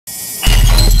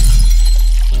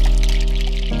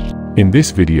In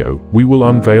this video, we will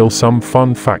unveil some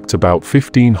fun facts about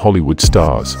 15 Hollywood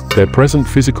stars, their present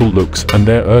physical looks and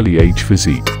their early age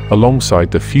physique,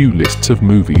 alongside the few lists of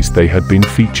movies they had been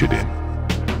featured in.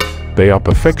 They are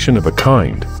perfection of a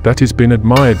kind that has been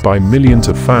admired by millions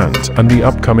of fans and the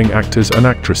upcoming actors and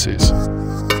actresses.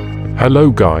 Hello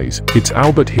guys, it's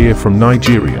Albert here from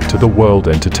Nigeria to the World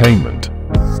Entertainment.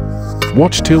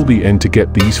 Watch till the end to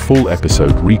get these full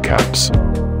episode recaps.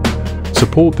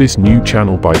 Support this new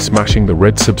channel by smashing the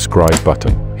red subscribe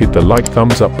button, hit the like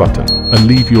thumbs up button, and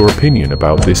leave your opinion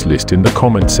about this list in the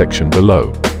comment section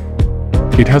below.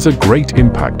 It has a great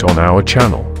impact on our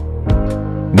channel.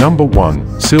 Number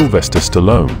 1. Sylvester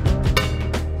Stallone.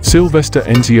 Sylvester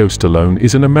Enzio Stallone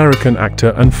is an American actor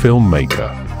and filmmaker.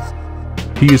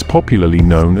 He is popularly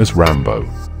known as Rambo.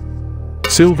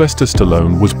 Sylvester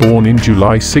Stallone was born in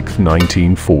July 6,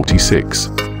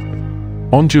 1946.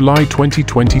 On July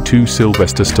 2022,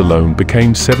 Sylvester Stallone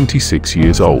became 76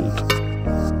 years old.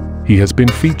 He has been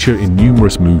featured in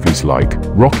numerous movies like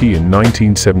Rocky in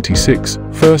 1976,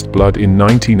 First Blood in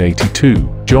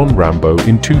 1982, John Rambo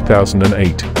in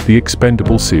 2008, The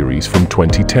Expendables series from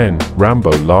 2010,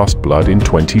 Rambo Last Blood in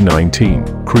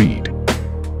 2019, Creed,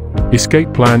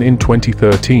 Escape Plan in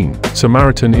 2013,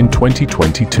 Samaritan in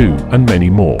 2022, and many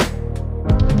more.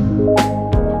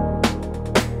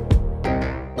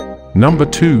 Number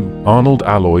 2. Arnold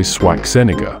Alois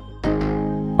Schwarzenegger.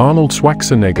 Arnold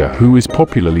Schwarzenegger, who is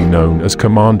popularly known as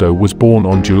Commando, was born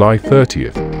on July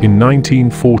 30th in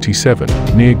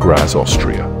 1947 near Graz,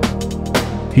 Austria.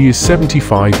 He is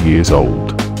 75 years old.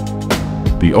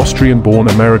 The Austrian-born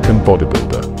American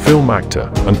bodybuilder, film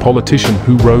actor, and politician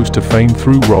who rose to fame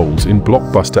through roles in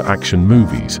blockbuster action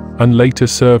movies and later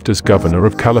served as governor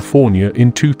of California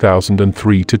in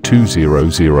 2003 to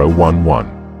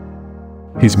 2011.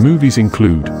 His movies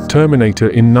include Terminator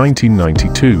in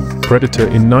 1992, Predator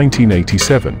in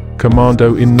 1987,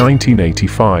 Commando in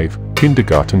 1985,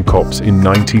 Kindergarten Cops in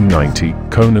 1990,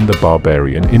 Conan the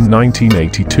Barbarian in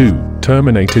 1982,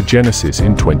 Terminator Genesis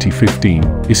in 2015,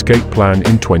 Escape Plan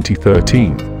in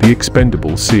 2013, The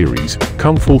Expendables series,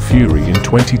 Kung Fu Fury in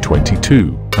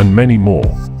 2022, and many more.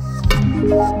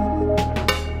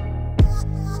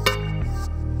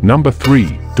 Number 3.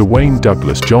 Dwayne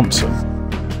Douglas Johnson.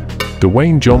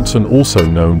 DeWayne Johnson, also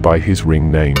known by his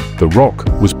ring name, The Rock,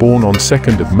 was born on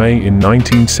 2nd of May in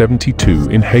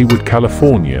 1972 in Hayward,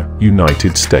 California,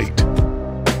 United States.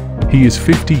 He is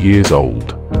 50 years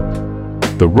old.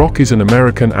 The Rock is an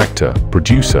American actor,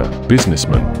 producer,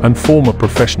 businessman, and former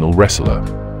professional wrestler.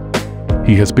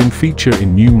 He has been featured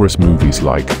in numerous movies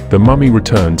like The Mummy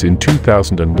Returns in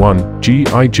 2001,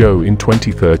 G.I. Joe in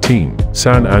 2013,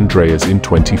 San Andreas in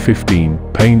 2015,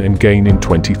 Pain and Gain in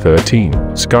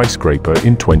 2013, Skyscraper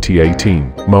in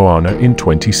 2018, Moana in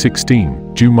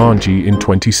 2016, Jumanji in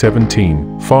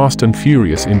 2017, Fast and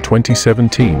Furious in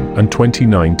 2017 and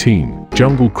 2019,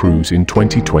 Jungle Cruise in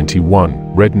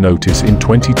 2021, Red Notice in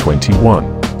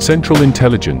 2021, Central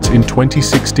Intelligence in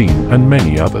 2016, and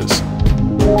many others.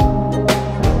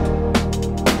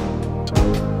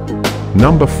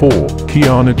 Number 4.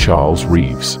 Keanu Charles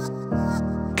Reeves.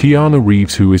 Keanu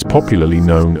Reeves, who is popularly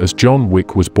known as John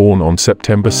Wick, was born on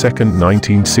September 2,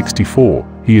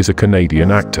 1964. He is a Canadian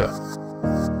actor.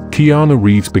 Keanu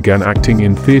Reeves began acting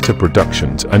in theater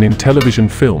productions and in television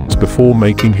films before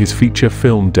making his feature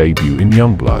film debut in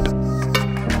Youngblood.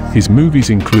 His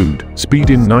movies include Speed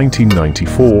in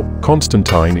 1994,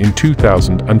 Constantine in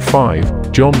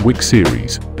 2005, John Wick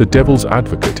series, The Devil's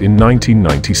Advocate in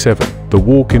 1997, The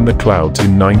Walk in the Clouds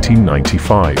in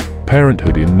 1995,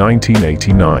 Parenthood in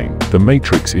 1989, The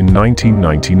Matrix in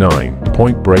 1999,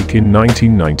 Point Break in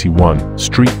 1991,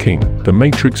 Street King, The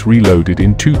Matrix Reloaded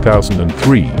in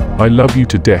 2003, I Love You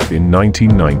to Death in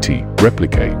 1990,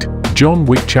 Replicate, John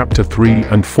Wick Chapter 3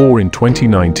 and 4 in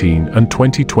 2019 and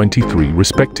 2023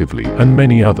 respectively, and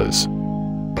many others.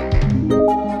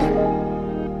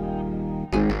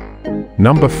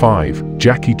 Number 5.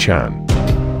 Jackie Chan.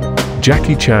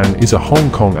 Jackie Chan is a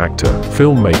Hong Kong actor,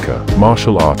 filmmaker,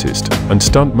 martial artist, and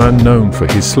stuntman known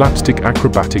for his slapstick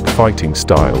acrobatic fighting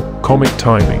style, comic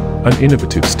timing, and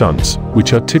innovative stunts,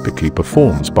 which are typically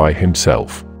performed by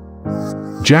himself.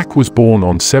 Jack was born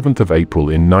on 7th of April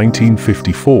in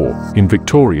 1954 in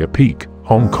Victoria Peak,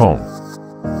 Hong Kong.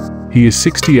 He is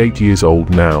 68 years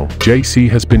old now. JC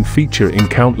has been featured in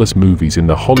countless movies in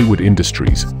the Hollywood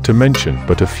industries, to mention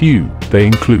but a few. They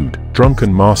include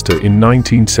Drunken Master in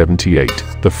 1978,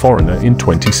 The Foreigner in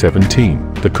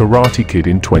 2017, The Karate Kid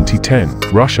in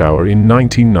 2010, Rush Hour in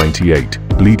 1998,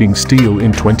 Bleeding Steel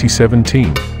in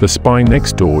 2017, The Spy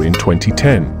Next Door in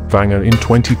 2010, Vanger in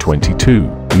 2022,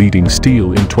 Bleeding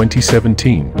Steel in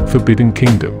 2017, Forbidden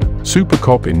Kingdom, Super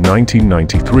Cop in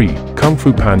 1993, Kung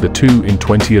Fu Panda 2 in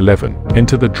 2011,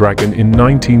 Enter the Dragon in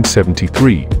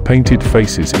 1973, Painted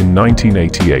Faces in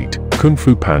 1988, Kung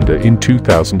Fu Panda in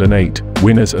 2008,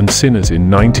 Winners and Sinners in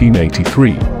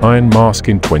 1983, Iron Mask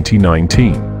in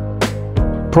 2019,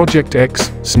 Project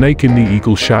X, Snake in the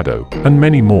Eagle Shadow, and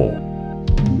many more.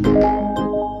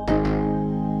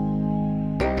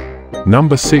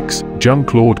 Number 6.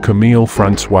 Jean-Claude Camille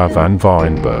Francois Van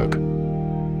Varenberg,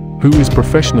 who is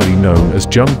professionally known as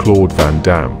Jean-Claude Van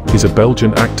Damme, is a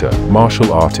Belgian actor,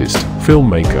 martial artist,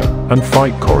 filmmaker, and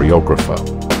fight choreographer.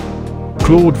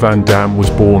 Claude Van Damme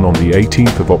was born on the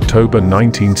 18th of October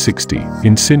 1960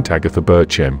 in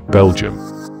Sint-Agatha-Berchem, Belgium.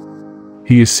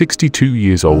 He is 62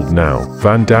 years old now.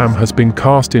 Van Damme has been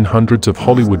cast in hundreds of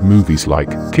Hollywood movies like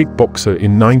Kickboxer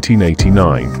in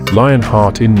 1989,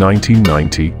 Lionheart in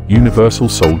 1990, Universal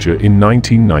Soldier in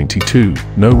 1992,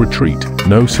 No Retreat,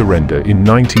 No Surrender in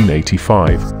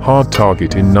 1985, Hard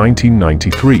Target in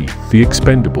 1993, The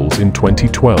Expendables in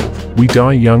 2012, We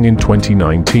Die Young in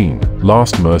 2019,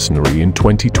 Last Mercenary in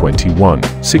 2021,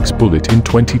 Six Bullet in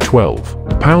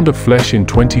 2012, Pound of Flesh in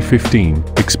 2015,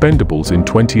 Expendables in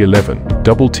 2011,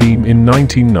 Double Team in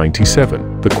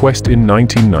 1997, The Quest in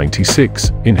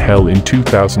 1996, In Hell in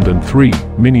 2003,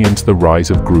 Minions: The Rise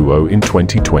of Gru in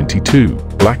 2022,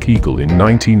 Black Eagle in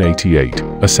 1988,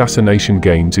 Assassination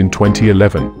Games in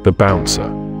 2011, The Bouncer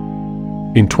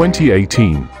in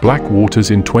 2018, Black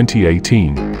Waters in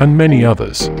 2018, and many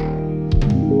others.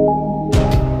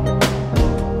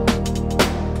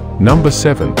 Number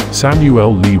 7.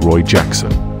 Samuel Leroy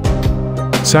Jackson.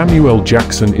 Samuel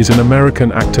Jackson is an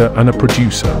American actor and a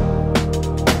producer.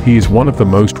 He is one of the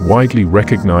most widely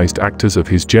recognized actors of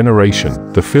his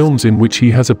generation. The films in which he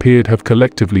has appeared have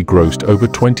collectively grossed over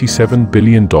 $27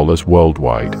 billion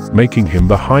worldwide, making him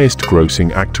the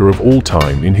highest-grossing actor of all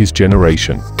time in his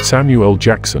generation. Samuel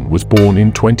Jackson was born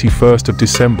in 21st of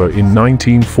December in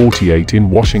 1948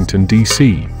 in Washington,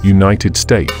 D.C., United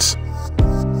States.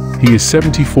 He is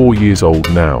 74 years old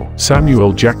now.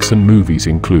 Samuel Jackson movies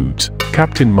includes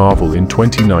Captain Marvel in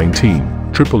 2019,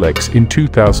 XXX in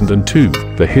 2002,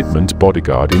 The Hitman's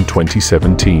Bodyguard in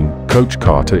 2017, Coach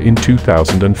Carter in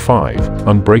 2005,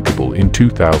 Unbreakable in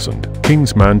 2000,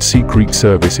 Kingsman: Secret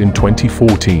Service in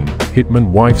 2014, Hitman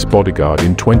Wife's Bodyguard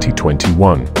in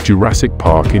 2021, Jurassic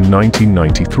Park in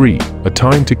 1993, A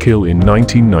Time to Kill in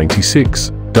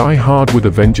 1996, Die Hard with a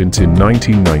Vengeance in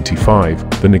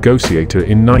 1995, The Negotiator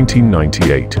in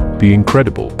 1998, The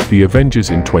Incredible, The Avengers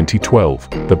in 2012,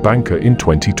 The Banker in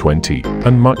 2020,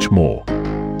 and much more.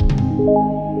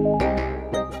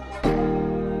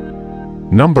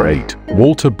 Number 8.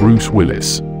 Walter Bruce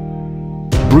Willis.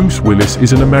 Bruce Willis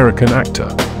is an American actor.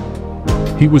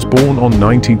 He was born on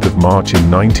 19th of March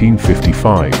in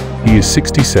 1955. He is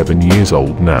 67 years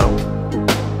old now.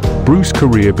 Bruce's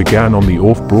career began on the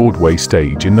off-Broadway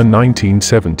stage in the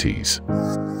 1970s.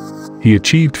 He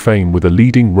achieved fame with a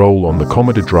leading role on the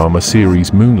comedy-drama series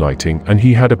Moonlighting, and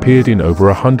he had appeared in over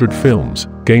 100 films,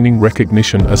 gaining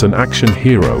recognition as an action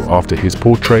hero after his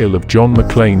portrayal of John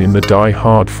McClane in the Die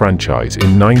Hard franchise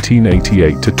in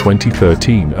 1988 to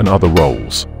 2013 and other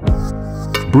roles.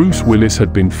 Bruce Willis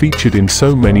had been featured in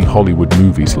so many Hollywood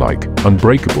movies like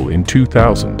Unbreakable in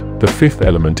 2000, The Fifth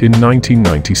Element in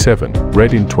 1997,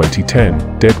 Red in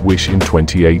 2010, Dead Wish in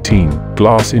 2018,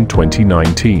 Glass in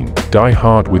 2019, Die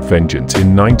Hard with Vengeance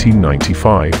in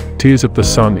 1995, Tears of the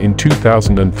Sun in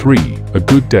 2003, A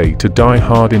Good Day to Die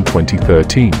Hard in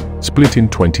 2013, Split in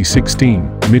 2016,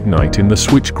 Midnight in the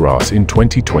Switchgrass in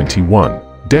 2021.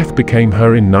 Death Became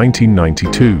Her in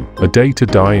 1992, A Day to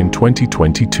Die in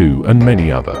 2022, and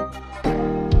many other.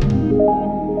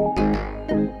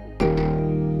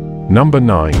 Number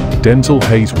 9. Denzel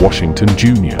Hayes Washington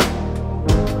Jr.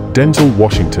 Denzel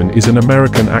Washington is an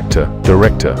American actor,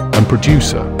 director, and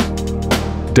producer.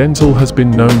 Denzel has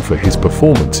been known for his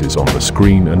performances on the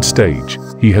screen and stage.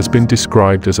 He has been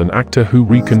described as an actor who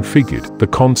reconfigured the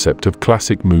concept of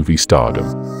classic movie stardom.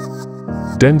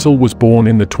 Denzel was born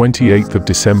in the 28th of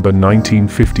December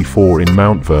 1954 in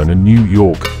Mount Vernon, New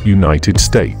York, United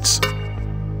States.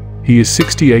 He is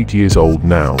 68 years old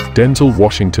now. Denzel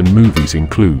Washington movies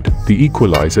include The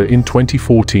Equalizer in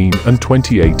 2014 and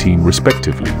 2018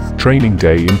 respectively, Training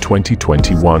Day in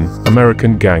 2021,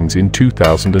 American Gangs in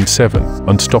 2007,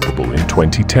 Unstoppable in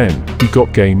 2010, He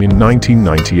Got Game in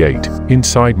 1998,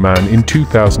 Inside Man in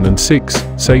 2006,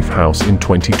 Safe House in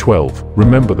 2012,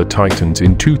 Remember the Titans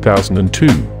in 2002,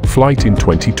 Flight in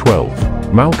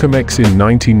 2012, Malcolm X in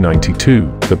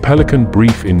 1992, The Pelican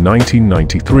Brief in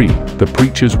 1993, The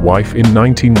Preacher's Wife in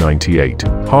 1998,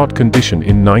 Heart Condition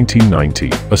in 1990,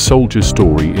 A Soldier's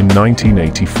Story in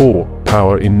 1984,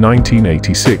 Power in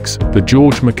 1986, The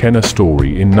George McKenna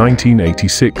Story in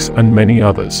 1986, and many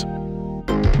others.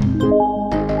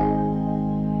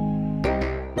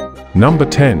 Number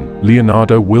 10.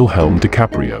 Leonardo Wilhelm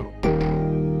DiCaprio.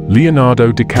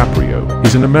 Leonardo DiCaprio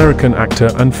is an American actor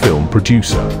and film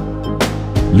producer.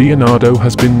 Leonardo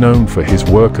has been known for his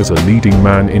work as a leading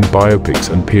man in biopics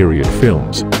and period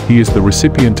films. He is the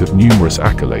recipient of numerous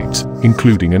accolades,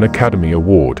 including an Academy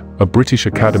Award, a British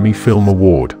Academy Film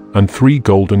Award, and 3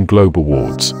 Golden Globe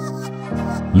Awards.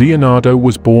 Leonardo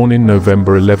was born in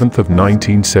November 11 of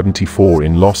 1974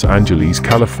 in Los Angeles,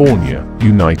 California,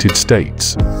 United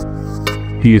States.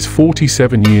 He is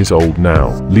 47 years old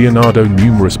now. Leonardo's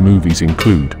numerous movies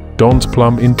include Don's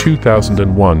Plum in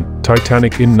 2001,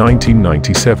 Titanic in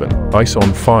 1997, Ice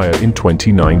on Fire in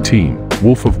 2019,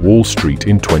 Wolf of Wall Street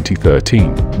in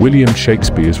 2013, William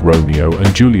Shakespeare's Romeo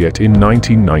and Juliet in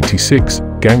 1996,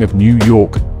 Gang of New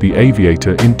York, The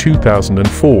Aviator in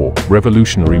 2004,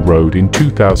 Revolutionary Road in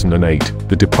 2008,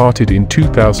 The Departed in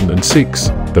 2006,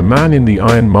 The Man in the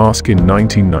Iron Mask in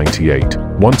 1998,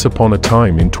 Once Upon a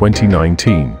Time in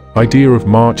 2019, Idea of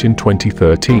March in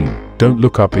 2013, Don't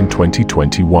Look Up in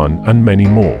 2021, and many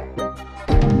more.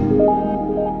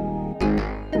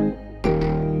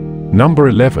 Number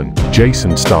 11.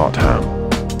 Jason Statham.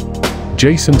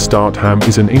 Jason Statham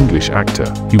is an English actor.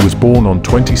 He was born on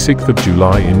 26th of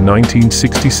July in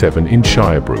 1967 in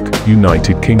Shirebrook,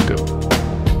 United Kingdom.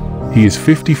 He is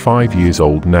 55 years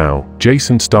old now.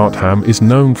 Jason Statham is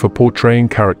known for portraying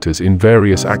characters in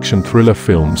various action thriller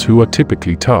films who are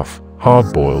typically tough,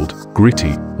 hard-boiled,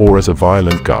 gritty, or as a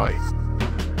violent guy.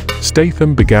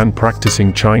 Statham began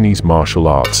practicing Chinese martial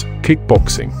arts,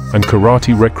 kickboxing, and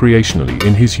karate recreationally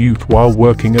in his youth while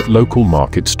working at local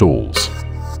market stalls.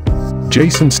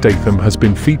 Jason Statham has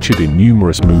been featured in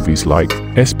numerous movies like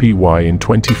SPY in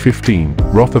 2015,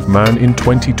 Wrath of Man in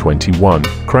 2021,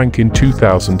 Crank in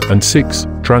 2006,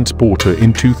 Transporter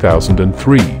in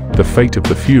 2003, The Fate of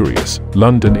the Furious,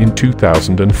 London in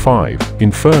 2005,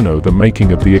 Inferno: The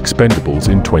Making of the Expendables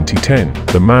in 2010,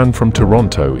 The Man from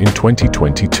Toronto in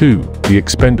 2022, The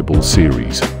Expendables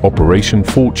series, Operation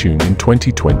Fortune in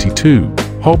 2022,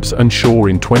 Hobbs & Shaw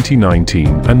in 2019,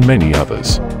 and many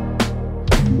others.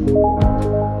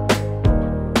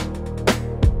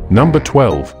 Number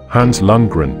 12. Hans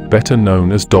Lundgren, better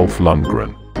known as Dolph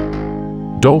Lundgren.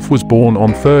 Dolph was born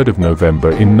on 3rd of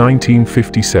November in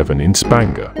 1957 in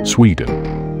Spånga,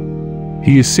 Sweden.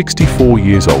 He is 64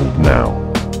 years old now.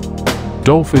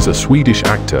 Dolph is a Swedish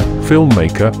actor,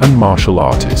 filmmaker, and martial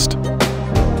artist.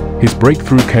 His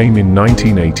breakthrough came in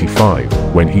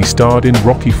 1985, when he starred in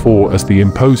Rocky IV as the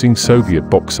imposing Soviet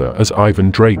boxer as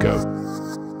Ivan Drago.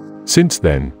 Since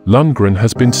then, Lundgren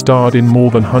has been starred in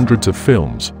more than hundreds of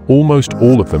films, almost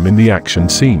all of them in the action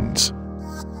scenes.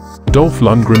 Dolph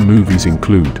Lundgren movies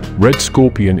include Red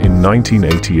Scorpion in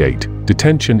 1988,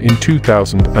 Detention in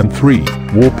 2003,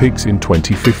 War Pigs in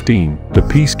 2015, The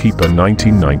Peacekeeper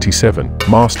 1997,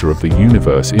 Master of the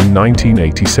Universe in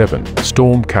 1987,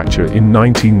 Stormcatcher in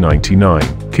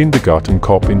 1999, Kindergarten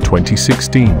Cop in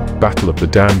 2016, Battle of the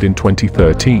Damned in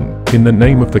 2013, In the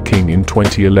Name of the King in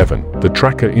 2011, The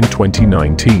Tracker in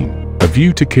 2019, A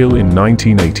View to Kill in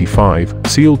 1985,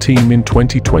 SEAL Team in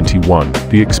 2021,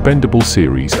 The Expendable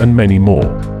series, and many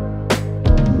more.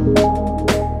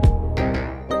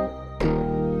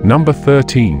 Number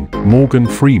 13. Morgan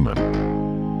Freeman.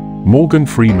 Morgan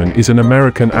Freeman is an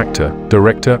American actor,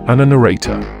 director, and a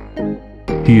narrator.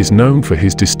 He is known for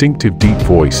his distinctive deep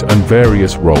voice and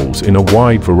various roles in a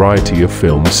wide variety of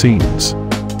film scenes.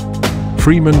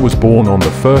 Freeman was born on the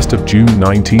 1st of June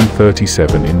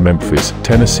 1937 in Memphis,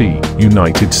 Tennessee,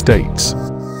 United States.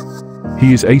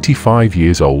 He is 85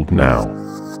 years old now.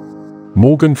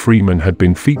 Morgan Freeman had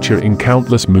been featured in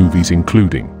countless movies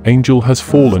including Angel Has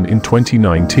Fallen in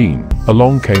 2019,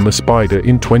 Along Came a Spider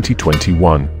in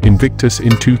 2021, Invictus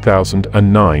in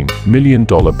 2009, $1 Million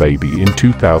Baby in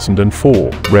 2004,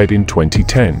 Red in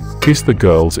 2010, Kiss the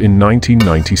Girls in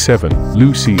 1997,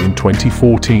 Lucy in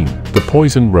 2014, The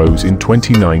Poison Rose in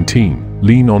 2019,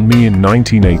 Lean on Me in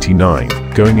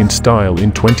 1989, Going in Style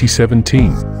in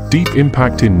 2017, Deep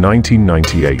Impact in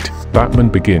 1998, Batman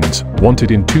Begins,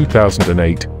 Wanted in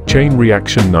 2008, Chain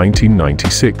Reaction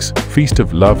 1996, Feast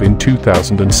of Love in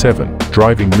 2007,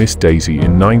 Driving Miss Daisy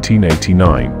in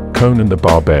 1989, Conan the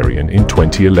Barbarian in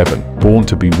 2011, Born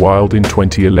to Be Wild in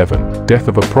 2011, Death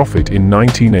of a Prophet in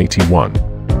 1981.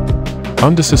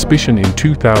 Under Suspicion in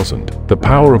 2000, The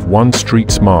Power of One Street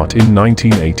Smart in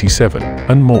 1987,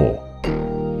 and more.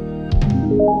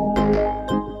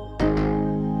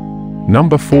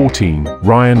 Number 14.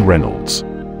 Ryne Reynolds.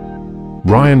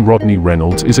 Ryan Rodney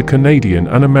Reynolds is a Canadian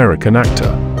and American actor.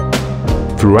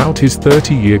 Throughout his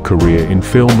 30-year career in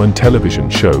film and television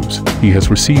shows, he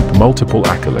has received multiple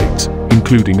accolades,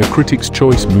 including a Critics'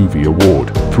 Choice Movie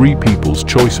Award, 3 People's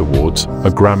Choice Awards,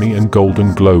 a Grammy and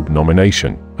Golden Globe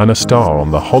nomination, and a star on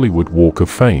the Hollywood Walk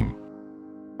of Fame.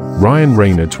 Ryne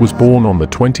Reynolds was born on the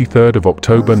 23rd of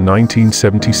October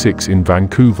 1976 in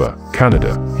Vancouver,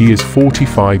 Canada. He is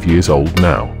 45 years old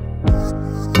now.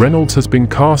 Reynolds has been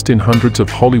cast in hundreds of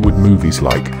Hollywood movies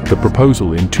like The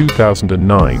Proposal in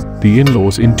 2009, The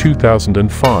In-Laws in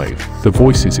 2005, The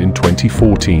Voices in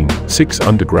 2014, Six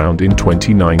Underground in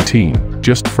 2019,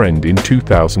 Just Friend in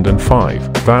 2005,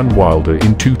 Van Wilder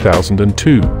in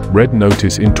 2002, Red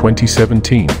Notice in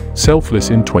 2017,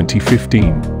 Selfless in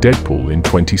 2015, Deadpool in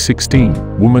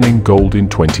 2016, Woman in Gold in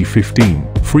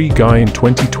 2015, Free Guy in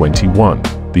 2021,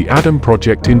 The Adam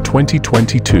Project in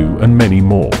 2022, and many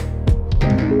more.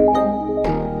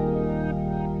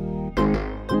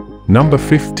 Number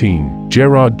 15.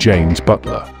 Gerard James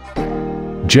Butler.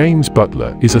 James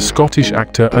Butler is a Scottish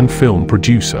actor and film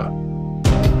producer.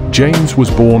 James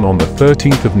was born on the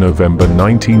 13th of November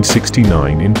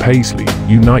 1969 in Paisley,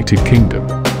 United Kingdom.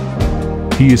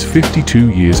 He is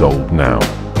 52 years old now.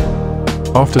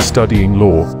 After studying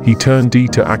law, he turned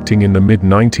to acting in the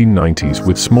mid-1990s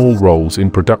with small roles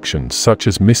in productions such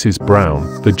as Mrs.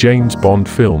 Brown, the James Bond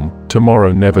film,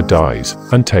 Tomorrow Never Dies,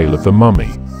 and Tale of the Mummy.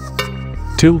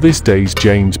 Till this day,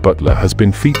 James Butler has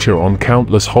been featured on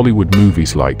countless Hollywood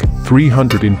movies like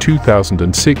 300 in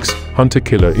 2006, Hunter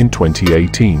Killer in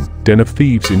 2018, Den of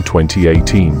Thieves in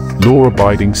 2018,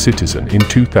 Law-Abiding Citizen in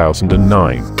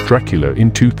 2009, Dracula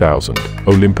in 2000,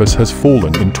 Olympus Has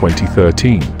Fallen in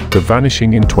 2013, The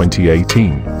Vanishing in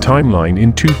 2018, Timeline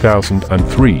in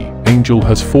 2003, Angel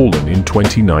Has Fallen in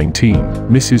 2019,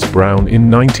 Mrs. Brown in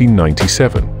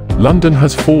 1997, London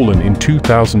Has Fallen in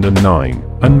 2009,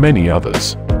 and many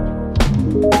others.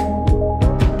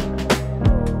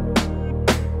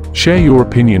 Share your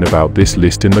opinion about this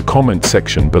list in the comment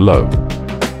section below.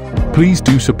 Please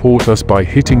do support us by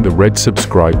hitting the red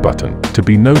subscribe button to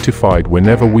be notified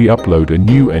whenever we upload a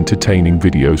new entertaining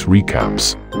videos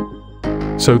recaps,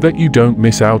 so that you don't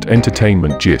miss out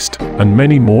entertainment gist and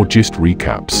many more gist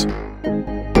recaps.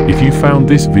 If you found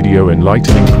this video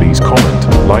enlightening, please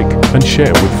comment, like, and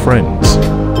share with friends.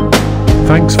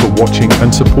 Thanks for watching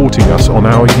and supporting us on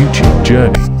our YouTube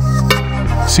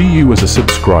journey. See you as a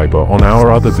subscriber on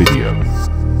our other video.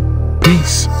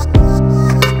 Peace.